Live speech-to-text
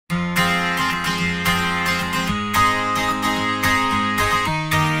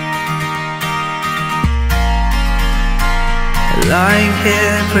Lying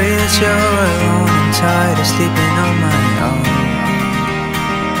here, pray that you're alone and tired of sleeping on my own.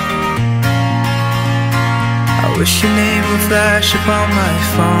 I wish your name would flash upon my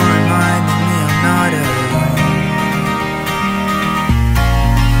phone, reminding me I'm not alone.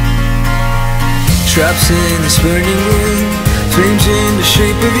 Traps in this burning room, flames in the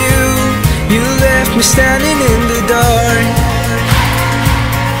shape of you. You left me standing in the dark.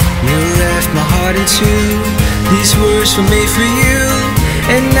 You left my heart in two. These words were made for you,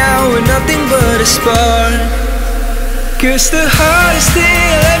 and now we're nothing but a spark. Cause the hardest thing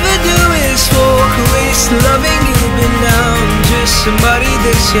I'll ever do is walk away, still loving you, but now I'm just somebody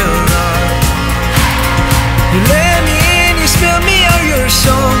that you love. You let me in, you spilled me out your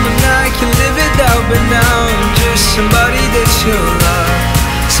song, and I can live it out, but now I'm just somebody that you love.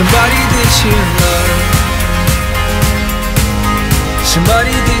 Somebody that you love.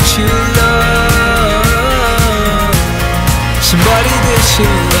 Somebody that you love. Somebody that you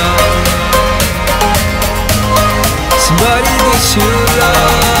love. Somebody that you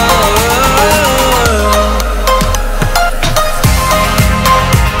love.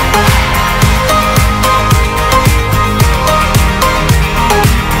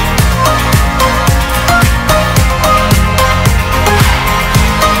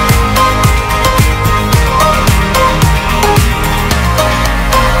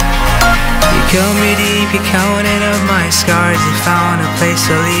 You killed me deep, you counted up my scars. You found a place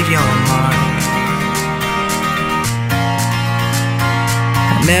to leave your mark.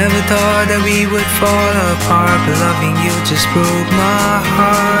 Never thought that we would fall apart, but loving you just broke my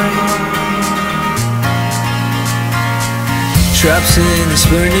heart. Traps in this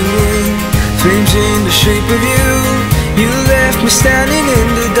burning room, flames in the shape of you. You left me standing in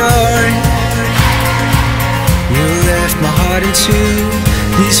the dark. You left my heart in two.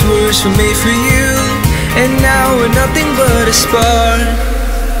 These words were made for you, and now we're nothing but a spark.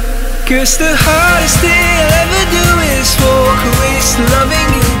 Cause the hardest thing I'll ever do is walk away, still loving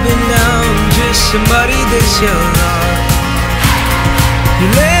you, but now I'm just somebody that you love. You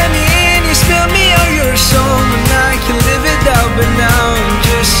let me in, you spilled me out your song, and I can live it out, but now I'm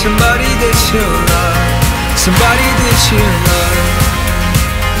just somebody that you love. Somebody that you love.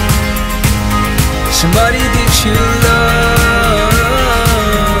 Somebody that you love.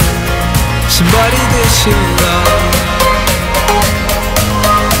 Somebody that you love.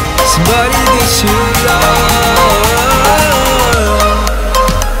 Somebody that you love.